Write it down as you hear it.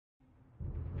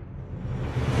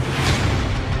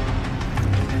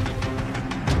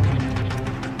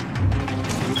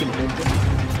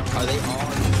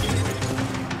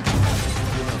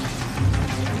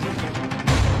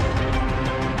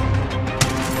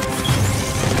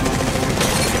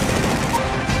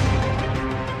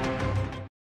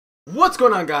What's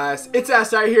going on, guys? It's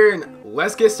Astyar here, and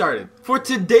let's get started. For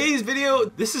today's video,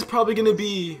 this is probably going to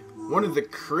be one of the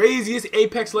craziest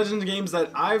Apex Legends games that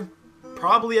I've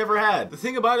probably ever had. The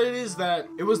thing about it is that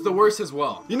it was the worst as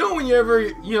well. You know when you ever,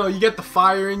 you get the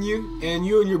fire in you, and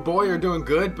you and your boy are doing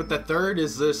good, but the third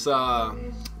is this,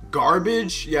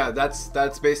 garbage? Yeah,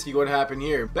 that's basically what happened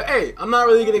here. But hey, I'm not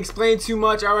really going to explain too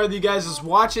much. I'd rather you guys just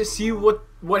watch it, see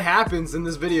what happens in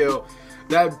this video.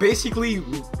 That basically,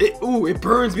 it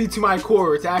burns me to my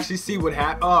core to actually see what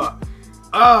happened.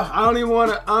 I don't even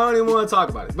want to talk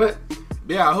about it. But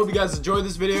yeah, I hope you guys enjoyed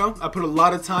this video. I put a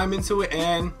lot of time into it,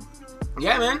 and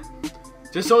yeah, man,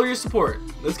 just show your support.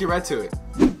 Let's get right to it.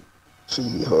 It's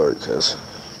gonna be hard, cuz.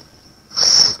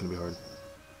 It's gonna be hard.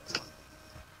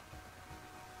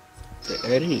 The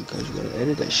editing, cuz you gotta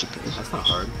edit that shit. That's not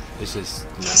hard. It's just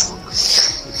long.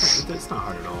 It's not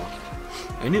hard at all.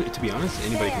 To be honest,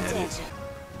 anybody can edit.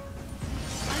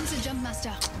 I'm the jump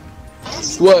master.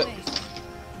 What?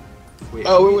 Wait,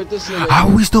 oh, we're with this nigga. How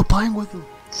are we still playing with him?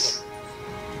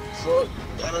 Fuck.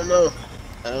 I don't know.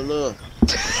 I don't know.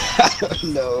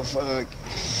 Fuck.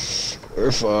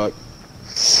 We're fucked.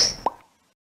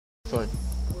 Fine.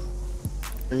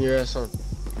 Bring your ass on.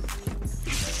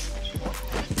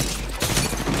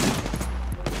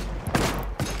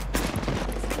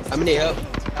 I'm gonna need help.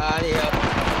 I need help.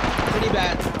 Pretty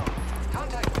bad.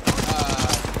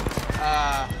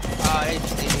 They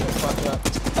fucked up.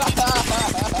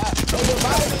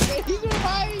 He's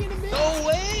reviving in a minute. No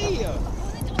way!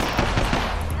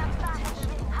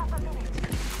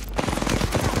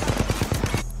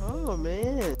 Oh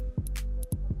man.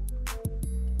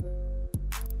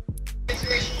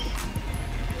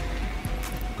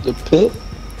 The pit?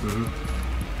 Mm-hmm.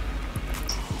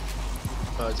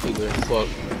 Oh, it's bigger than fuck.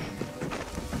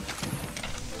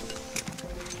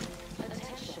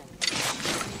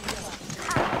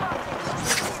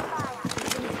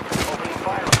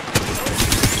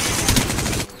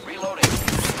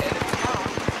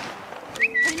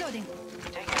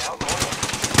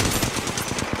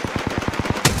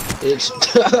 It's oh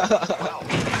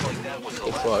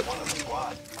fuck.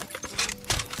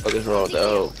 What is wrong with that?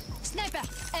 Oh,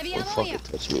 fuck it,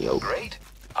 touch me, oh. Great.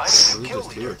 I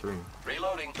killed 2 or 3.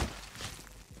 Reloading.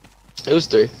 It was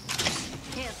 3.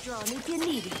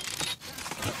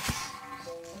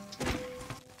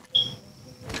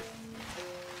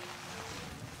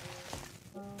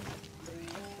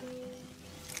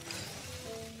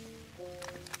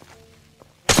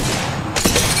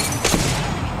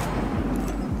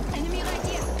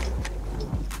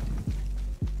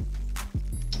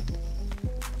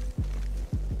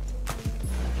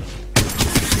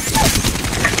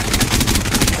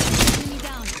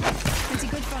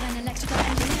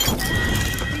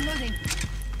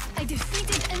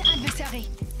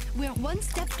 We're one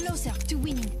step closer to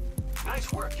winning. Nice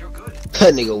work, you're good.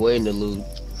 That nigga waiting to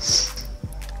lose.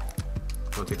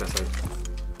 Don't take that side.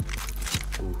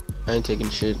 Ooh. I ain't taking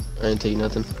shit. I ain't taking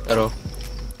nothing at all.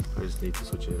 I just need to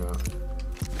switch it out.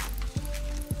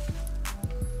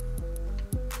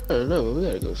 I don't know, we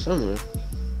gotta go somewhere.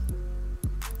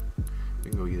 We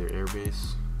can go either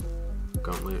airbase,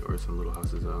 gauntlet, or some little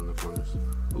houses out in the corners.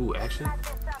 Ooh, action?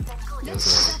 Let's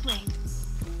go that way.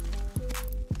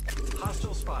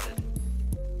 Hostile spotted.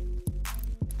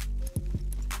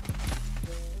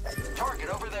 Target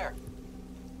over there.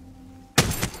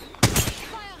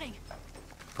 Firing.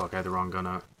 Fuck, I had the wrong gun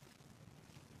out.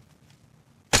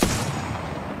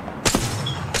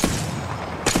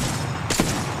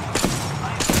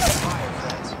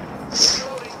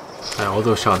 I had all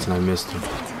those shots and I missed them.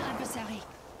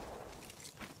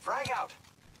 Frag out.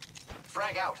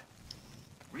 Frag out.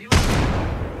 Reload.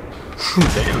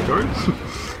 Damn, Jordan.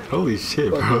 Holy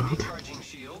shit, bro. Charging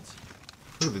shields.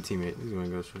 Look at the teammate. He's gonna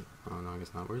go straight. Oh no, I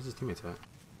guess not. Where's his teammates at?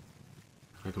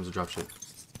 Here comes the drop shit.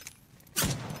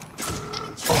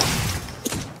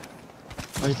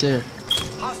 Right there.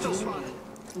 Hostile spotted.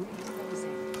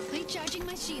 Recharging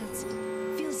my shields.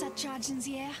 Feel that charge in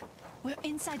the air? We're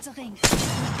inside the ring.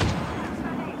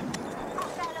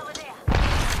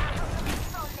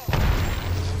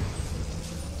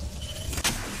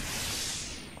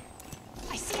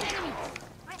 I see an enemy.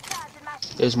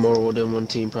 There's more than one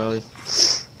team, probably.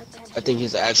 I think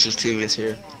his actual team is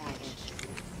here.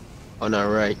 On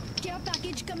our right. Care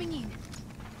package coming in.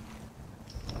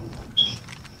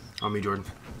 On me, Jordan.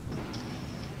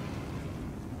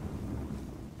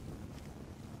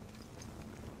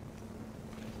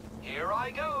 Here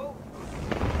I go.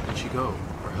 Where'd she go?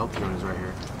 Our help drone is right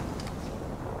here.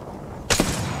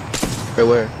 Right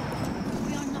where?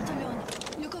 We are not alone.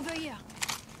 Look over here.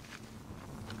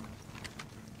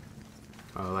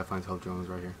 Lifeline's help drone is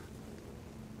right here.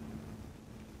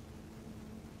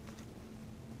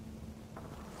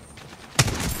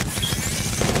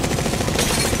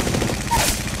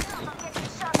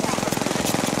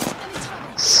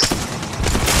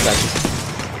 got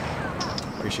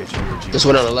you. Appreciate you, your G. This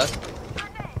one on the left.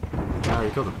 Ah, you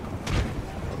killed him.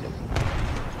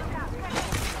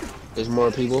 There's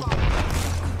more people.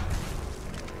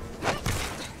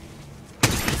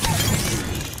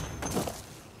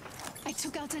 I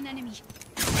took out an enemy.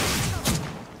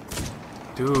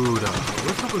 Dude,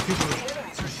 what's up with people?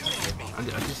 Enemies are shooting at me.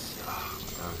 I just, oh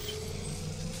my gosh.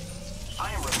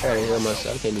 I am I gotta heal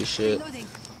myself. I can't do shit. Reloading.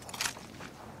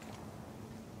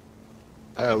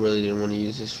 I really didn't want to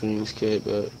use this Phoenix kit,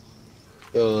 but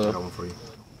I got one for you.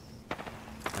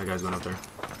 That guy's going up there,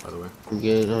 by the way. I'm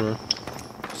good.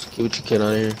 Just get what you can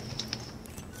out of here.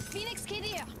 Phoenix kid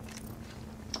here.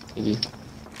 Thank you.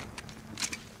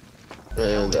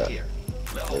 And here.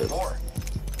 Level 4.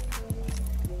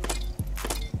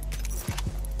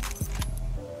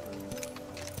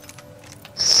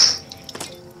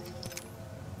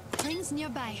 Rings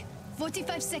nearby.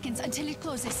 45 seconds until it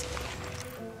closes.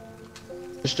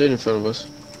 they're straight in front of us.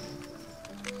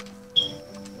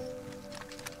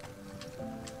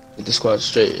 Get the squad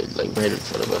straight, like right in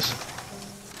front of us.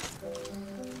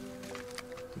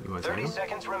 You want 30 to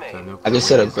seconds remain. I just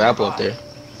set a grapple up there.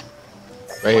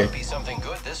 Right here, Might be something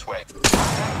good this way.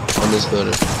 on this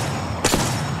building.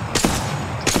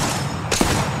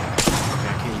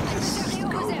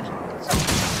 Over there. No more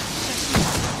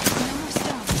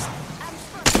stones.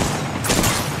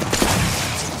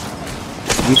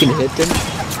 You can hit them.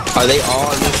 Are they all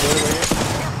on this building right here?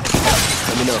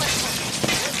 Let me know.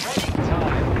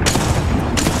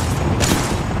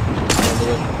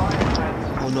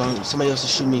 Oh no, somebody else is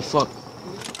shooting me. Fuck.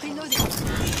 Reloading.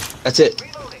 That's it.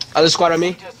 Other squad on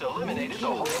me. Just eliminated the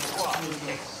whole squad.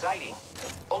 Exciting.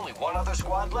 Only one other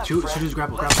squad left. Shoot friend. his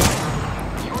grapple, grapple.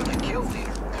 You're the kill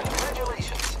leader.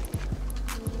 Congratulations.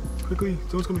 Quickly,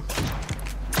 someone's coming.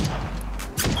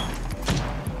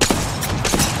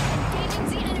 Engaging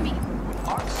the enemy.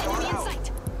 Arc star Enemy in out.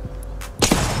 sight.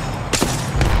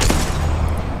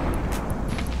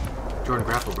 Jordan,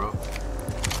 grapple, bro.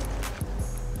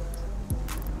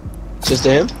 Just to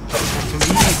him. To me,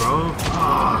 bro.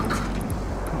 Fuck.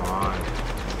 Come on.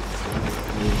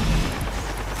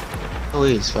 Oh,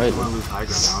 he's I fighting. want to lose high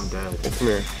ground now. I'm dead. Come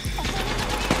here.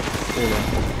 Here now.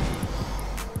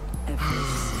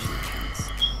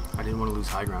 I didn't want to lose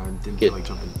high ground. I didn't Get- feel like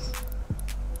jumping.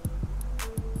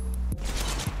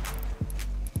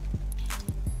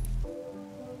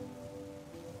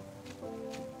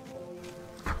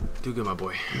 Do good, my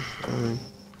boy.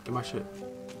 Get my shit.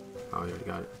 Oh, you already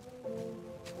got it.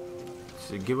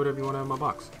 So get whatever you want out of my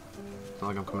box. It's not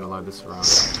like I'm coming alive this round.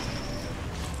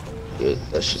 Good.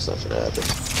 That's just not gonna happen.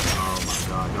 Oh my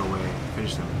god, no way.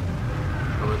 Finish them.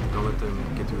 Don't let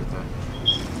them get through with that.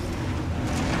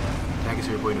 Tag is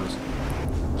here, boy knows.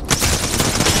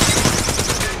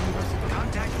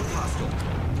 Contact with hostile.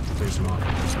 Finish them off.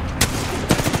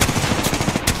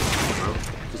 Bro,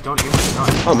 just don't aim with the gun.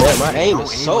 Oh man, my aim Don't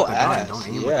is aim so with the gun. ass. Don't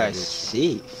aim with Yeah, I that bitch.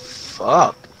 see.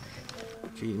 Fuck.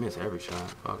 Gee, you missed every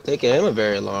shot. Fuck. Taking him a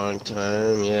very long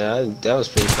time. Yeah, that was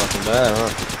pretty fucking bad, huh?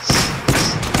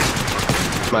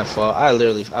 My fault. I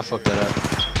fucked that up.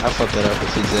 I fucked that up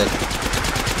if he did.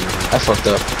 I fucked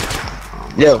up.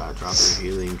 Oh my Yo. god, drop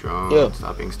your healing drone. Yo.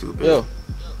 Stop being stupid. Yo.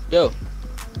 Yo.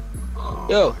 Oh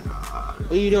Yo. my god.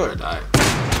 What are you You're doing? gonna die.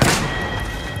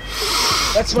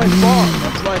 That's my fault.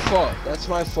 That's my fault. That's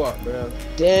my fault, bro.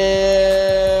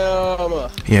 Damn.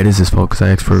 Yeah, it is his fault because I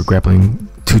asked for grappling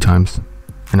 2 times.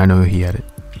 And I know he had it.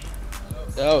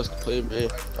 That was complete, man.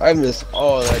 I missed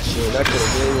all that shit. That could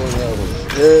have been that one.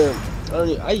 Damn.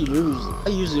 I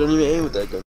usually don't even aim with that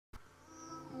gun.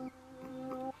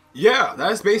 Yeah,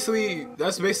 that's basically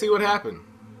what happened.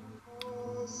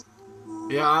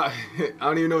 Yeah, I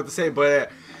don't even know what to say,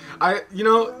 but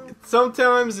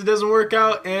sometimes it doesn't work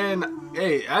out, and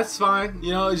hey, that's fine.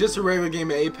 It's just a regular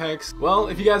game of Apex. Well,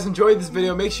 if you guys enjoyed this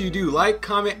video, make sure you do like,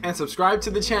 comment, and subscribe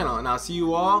to the channel, and I'll see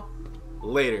you all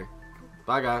later.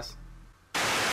 Bye, guys.